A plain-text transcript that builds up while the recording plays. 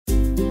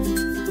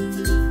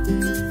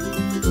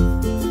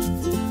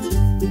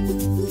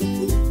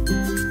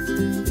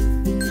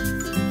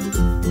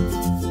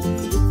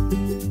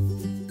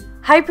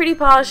Hi pretty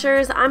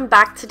polishers, I'm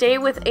back today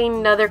with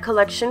another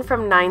collection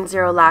from 90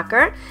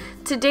 Lacquer.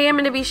 Today I'm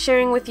going to be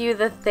sharing with you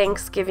the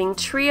Thanksgiving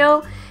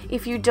trio.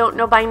 If you don't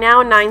know by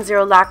now, 90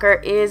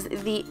 Lacquer is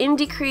the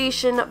indie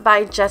creation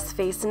by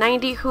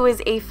JessFace90, who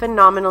is a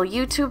phenomenal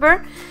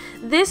YouTuber.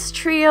 This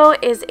trio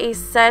is a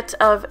set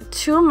of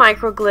 2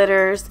 micro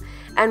glitters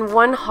and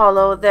 1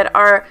 holo that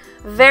are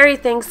very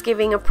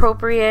Thanksgiving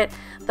appropriate.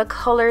 The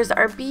colors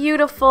are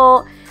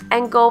beautiful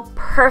and go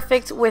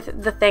perfect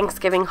with the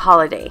Thanksgiving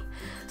holiday.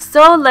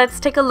 So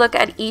let's take a look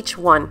at each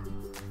one.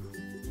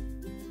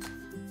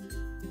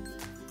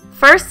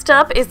 First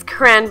up is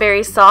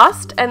Cranberry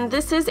Sauced, and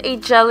this is a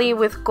jelly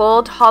with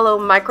gold holo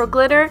micro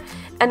glitter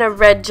and a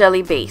red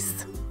jelly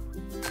base.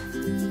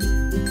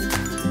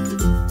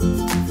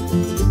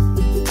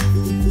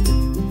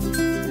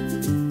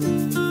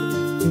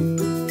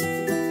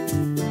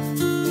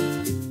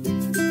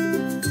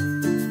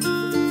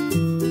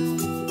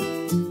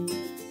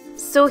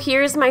 So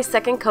here's my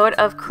second coat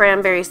of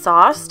Cranberry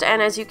Sauced,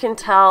 and as you can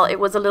tell, it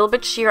was a little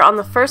bit sheer on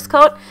the first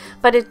coat,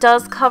 but it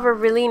does cover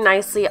really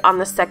nicely on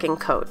the second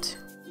coat.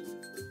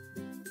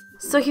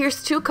 So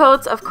here's 2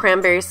 coats of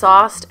Cranberry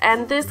Sauced,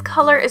 and this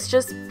color is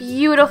just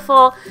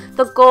beautiful.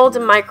 The gold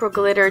micro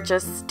glitter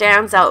just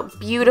stands out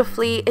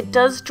beautifully. It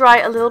does dry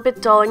a little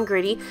bit dull and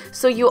gritty,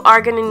 so you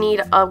are going to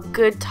need a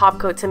good top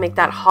coat to make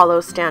that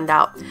holo stand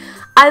out.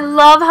 I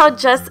love how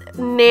Jess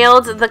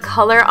nailed the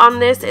color on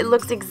this. It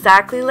looks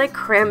exactly like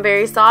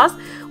cranberry sauce,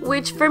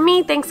 which for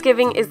me,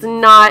 Thanksgiving is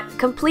not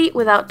complete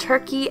without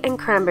turkey and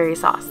cranberry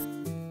sauce.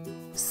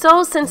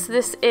 So since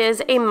this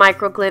is a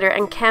micro glitter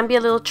and can be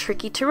a little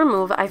tricky to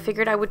remove, I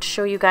figured I would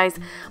show you guys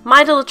my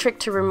little trick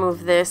to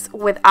remove this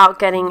without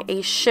getting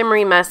a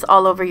shimmery mess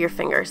all over your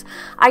fingers.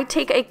 I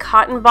take a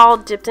cotton ball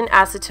dipped in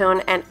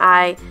acetone and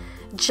I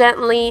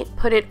gently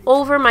put it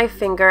over my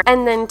finger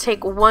and then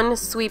take 1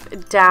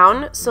 sweep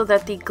down so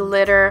that the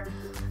glitter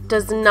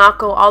does not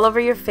go all over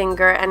your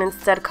finger and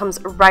instead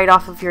comes right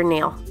off of your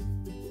nail.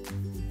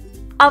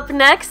 Up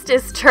next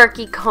is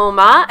Turkey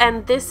Coma,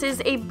 and this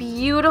is a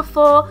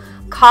beautiful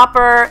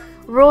copper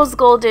rose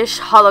goldish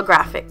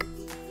holographic.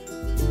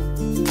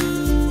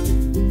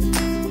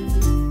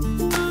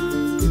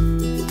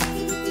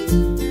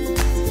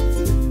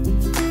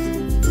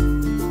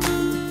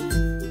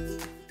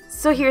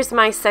 So here's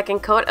my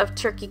second coat of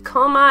Turkey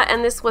Coma,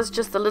 and this was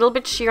just a little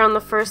bit sheer on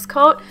the first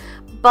coat,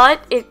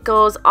 but it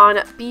goes on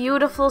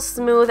beautiful,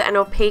 smooth, and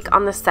opaque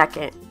on the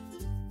second.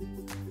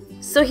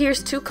 So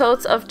here's 2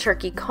 coats of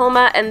Turkey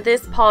Coma, and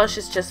this polish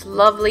is just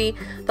lovely.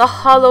 The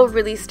holo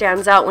really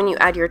stands out when you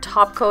add your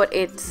top coat.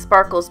 It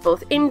sparkles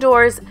both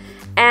indoors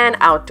and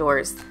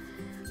outdoors.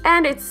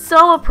 And it's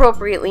so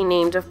appropriately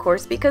named, of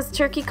course, because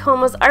Turkey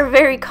Comas are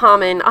very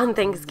common on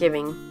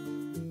Thanksgiving.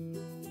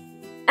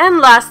 And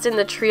last in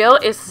the trio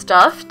is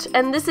Stuffed,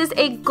 and this is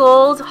a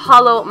gold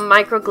holo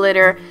micro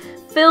glitter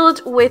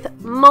filled with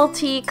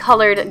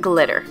multicolored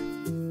glitter.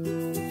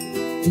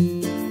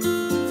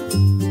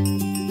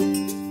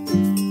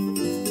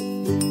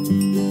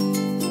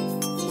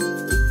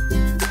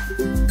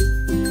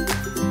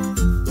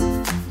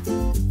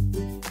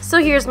 So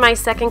here's my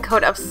second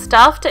coat of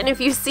Stuffed, and if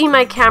you see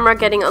my camera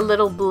getting a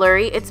little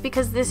blurry, it's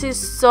because this is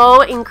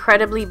so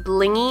incredibly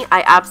blingy.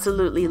 I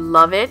absolutely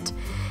love it.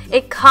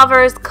 It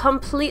covers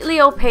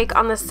completely opaque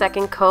on the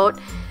second coat.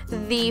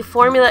 The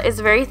formula is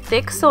very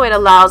thick, so it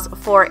allows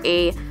for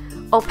a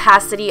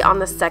opacity on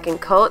the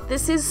second coat.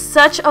 This is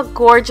such a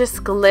gorgeous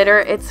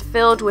glitter. It's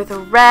filled with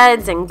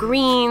reds and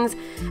greens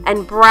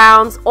and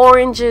browns,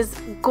 oranges,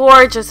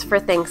 gorgeous for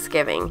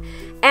Thanksgiving.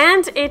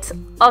 And it's,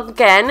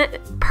 again,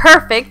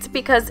 perfect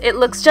because it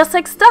looks just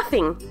like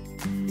stuffing.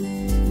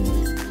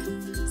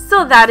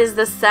 So that is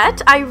the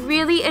set. I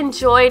really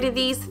enjoyed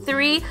these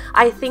 3.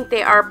 I think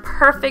they are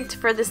perfect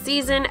for the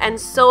season and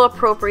so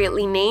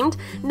appropriately named.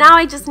 Now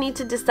I just need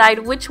to decide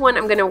which one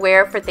I'm going to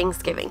wear for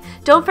Thanksgiving.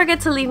 Don't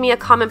forget to leave me a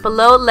comment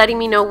below letting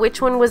me know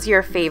which one was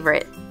your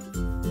favorite.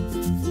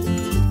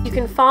 You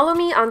can follow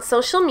me on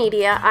social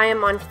media. I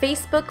am on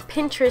Facebook,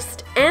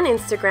 Pinterest, and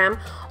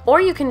Instagram,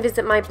 or you can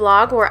visit my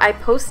blog where I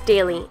post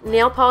daily,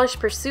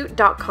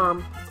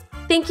 nailpolishpursuit.com.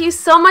 Thank you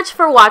so much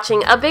for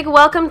watching. A big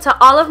welcome to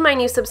all of my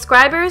new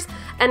subscribers,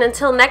 and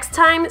until next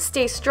time,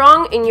 stay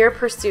strong in your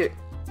pursuit.